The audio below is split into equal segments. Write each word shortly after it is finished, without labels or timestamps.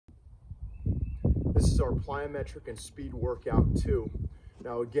This is our plyometric and speed workout 2.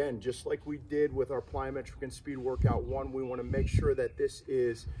 Now again, just like we did with our plyometric and speed workout 1, we want to make sure that this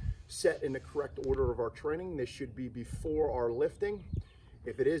is set in the correct order of our training. This should be before our lifting.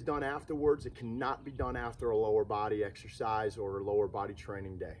 If it is done afterwards, it cannot be done after a lower body exercise or a lower body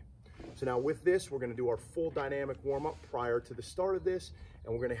training day. So now with this, we're going to do our full dynamic warm-up prior to the start of this,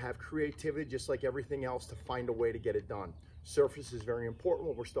 and we're going to have creativity just like everything else to find a way to get it done. Surface is very important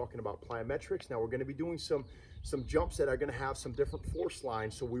when we're talking about plyometrics. Now we're going to be doing some jumps that are going to have some different force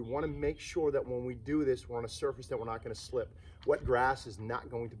lines, so we want to make sure that when we do this, we're on a surface that we're not going to slip. Wet grass is not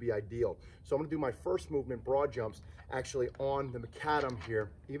going to be ideal. So I'm going to do my first movement, broad jumps, actually on the macadam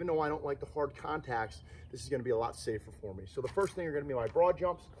here. Even though I don't like the hard contacts, this is going to be a lot safer for me. So the first thing are going to be my broad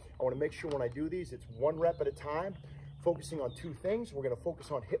jumps. I want to make sure when I do these, it's 1 rep at a time, focusing on 2 things. We're going to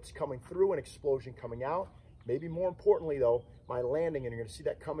focus on hips coming through and explosion coming out. Maybe more importantly though, my landing, and you're going to see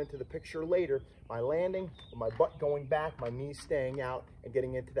that come into the picture later, my landing, my butt going back, my knees staying out, and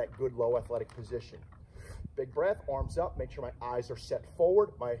getting into that good low athletic position. Big breath, arms up, make sure my eyes are set forward.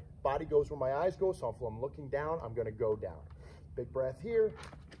 My body goes where my eyes go, so if I'm looking down, I'm going to go down. Big breath here,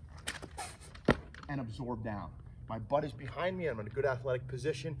 and absorb down. My butt is behind me, I'm in a good athletic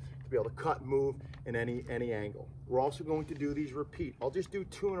position to be able to cut, move in any angle. We're also going to do these repeat. I'll just do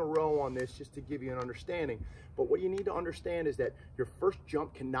 2 in a row on this just to give you an understanding. But what you need to understand is that your first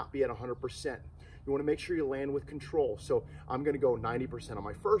jump cannot be at 100%. You want to make sure you land with control. So I'm going to go 90% on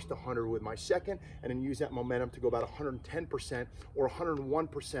my first, 100 with my second, and then use that momentum to go about 110% or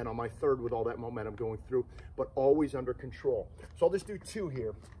 101% on my third with all that momentum going through, but always under control. So I'll just do 2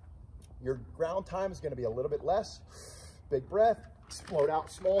 here. Your ground time is going to be a little bit less. Big breath, explode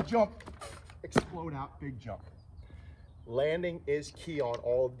out, small jump, explode out, big jump. Landing is key on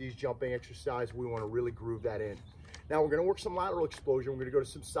all of these jumping exercises. We want to really groove that in. Now we're going to work some lateral explosion. We're going to go to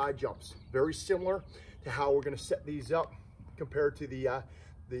some side jumps. Very similar to how we're going to set these up compared to the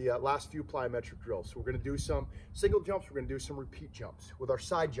last few plyometric drills. So we're going to do some single jumps. We're going to do some repeat jumps. With our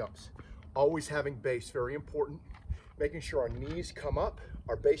side jumps, always having base, very important. Making sure our knees come up,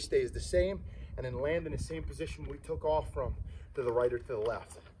 our base stays the same, and then land in the same position we took off from, to the right or to the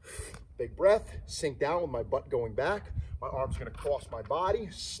left. Big breath, sink down with my butt going back. My arm's gonna cross my body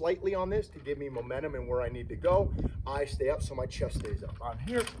slightly on this to give me momentum and where I need to go. Eyes stay up so my chest stays up. I'm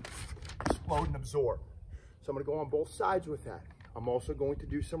here, explode and absorb. So I'm gonna go on both sides with that. I'm also going to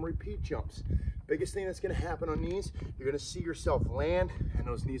do some repeat jumps. Biggest thing that's gonna happen on these, you're gonna see yourself land and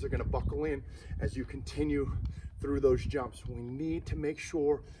those knees are gonna buckle in as you continue through those jumps. We need to make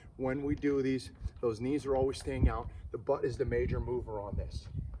sure when we do these, those knees are always staying out. The butt is the major mover on this.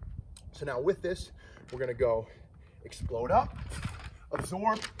 So now with this, we're gonna go explode up,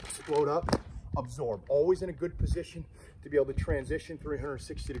 absorb, explode up, absorb. Always in a good position to be able to transition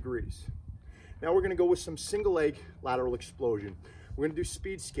 360 degrees. Now we're gonna go with some single leg lateral explosion. We're gonna do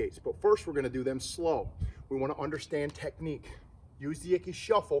speed skates, but first we're gonna do them slow. We wanna understand technique. Use the icky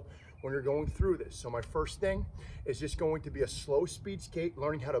shuffle when you're going through this. So my first thing is just going to be a slow speed skate,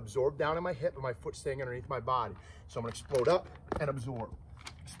 learning how to absorb down in my hip and my foot staying underneath my body. So I'm gonna explode up and absorb.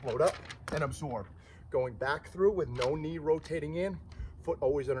 Explode up and absorb. Going back through with no knee rotating in, foot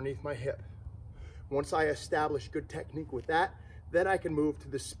always underneath my hip. Once I establish good technique with that, then I can move to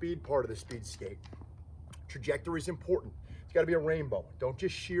the speed part of the speed skate. Trajectory is important. It's gotta be a rainbow. Don't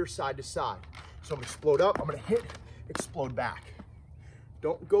just shear side to side. So I'm gonna explode up, I'm gonna hit, explode back.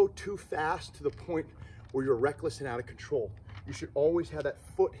 Don't go too fast to the point where you're reckless and out of control. You should always have that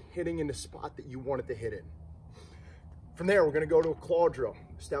foot hitting in the spot that you want it to hit in. From there, we're gonna go to a claw drill.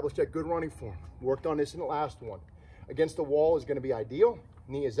 Establish that good running form. Worked on this in the last one. Against the wall is gonna be ideal.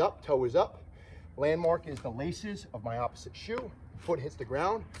 Knee is up, toe is up. Landmark is the laces of my opposite shoe. Foot hits the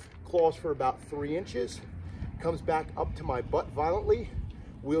ground, claws for about 3 inches. Comes back up to my butt violently,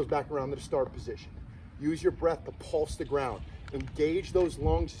 wheels back around to the start position. Use your breath to pulse the ground. Engage those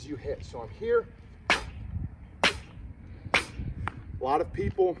lungs as you hit. So I'm here. A lot of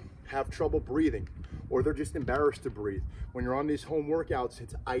people have trouble breathing, or they're just embarrassed to breathe. When you're on these home workouts,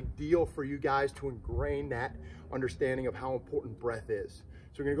 it's ideal for you guys to ingrain that understanding of how important breath is.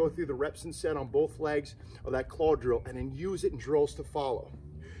 So we're gonna go through the reps and set on both legs of that claw drill and then use it in drills to follow.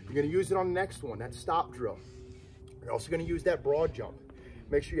 You're gonna use it on the next one, that stop drill. You're also gonna use that broad jump.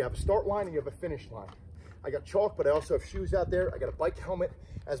 Make sure you have a start line and you have a finish line. I got chalk, but I also have shoes out there. I got a bike helmet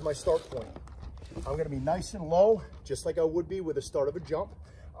as my start point. I'm gonna be nice and low, just like I would be with the start of a jump.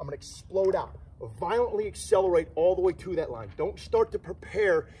 I'm gonna explode out, violently accelerate all the way to that line. Don't start to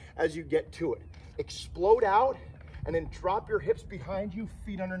prepare as you get to it. Explode out, and then drop your hips behind you,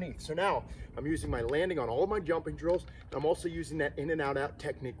 feet underneath. So now I'm using my landing on all of my jumping drills, and I'm also using that in and out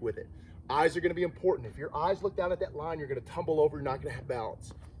technique with it. Eyes are gonna be important. If your eyes look down at that line, you're gonna tumble over, you're not gonna have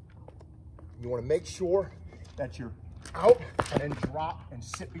balance. You wanna make sure that you're out and then drop and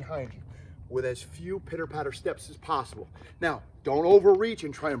sit behind you with as few pitter-patter steps as possible. Now, don't overreach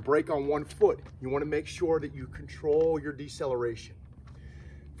and try and break on one foot. You wanna make sure that you control your deceleration.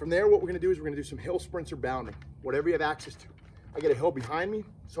 From there, what we're gonna do is we're gonna do some hill sprints or bounding, whatever you have access to. I get a hill behind me,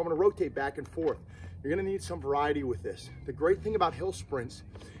 so I'm gonna rotate back and forth. You're gonna need some variety with this. The great thing about hill sprints,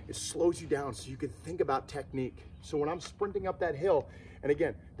 it slows you down so you can think about technique. So when I'm sprinting up that hill, and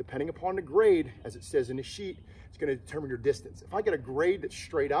again, depending upon the grade, as it says in the sheet, it's gonna determine your distance. If I get a grade that's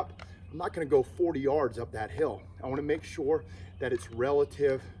straight up, I'm not gonna go 40 yards up that hill. I wanna make sure that it's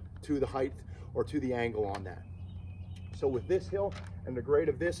relative to the height or to the angle on that. So with this hill and the grade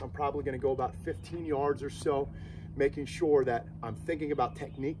of this, I'm probably gonna go about 15 yards or so, making sure that I'm thinking about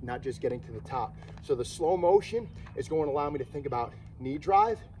technique, not just getting to the top. So the slow motion is going to allow me to think about knee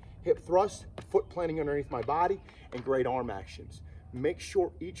drive, hip thrust, foot planting underneath my body, and great arm actions. Make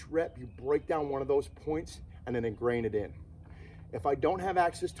sure each rep you break down one of those points and then ingrain it in. If I don't have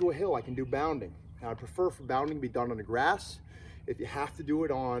access to a hill, I can do bounding. Now I prefer for bounding to be done on the grass. If you have to do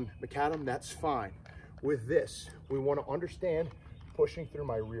it on macadam, that's fine. With this, we want to understand pushing through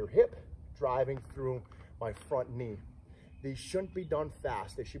my rear hip, driving through my front knee. These shouldn't be done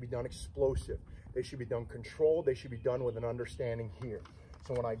fast. They should be done explosive. They should be done controlled. They should be done with an understanding here.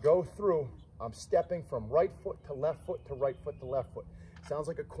 So when I go through, I'm stepping from right foot to left foot to right foot to left foot. Sounds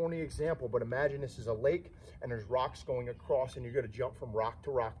like a corny example, but imagine this is a lake and there's rocks going across and you're gonna jump from rock to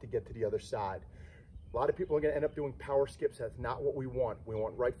rock to get to the other side. A lot of people are gonna end up doing power skips. That's not what we want. We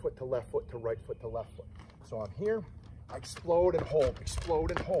want right foot to left foot to right foot to left foot. So I'm here, I explode and hold, explode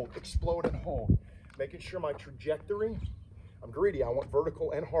and hold, explode and hold. Making sure my trajectory, I'm greedy, I want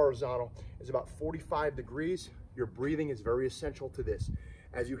vertical and horizontal, is about 45 degrees. Your breathing is very essential to this.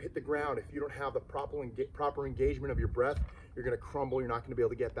 As you hit the ground, if you don't have the proper engagement of your breath, you're gonna crumble, you're not gonna be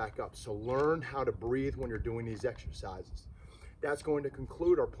able to get back up. So learn how to breathe when you're doing these exercises. That's going to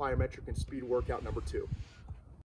conclude our plyometric and speed workout number 2.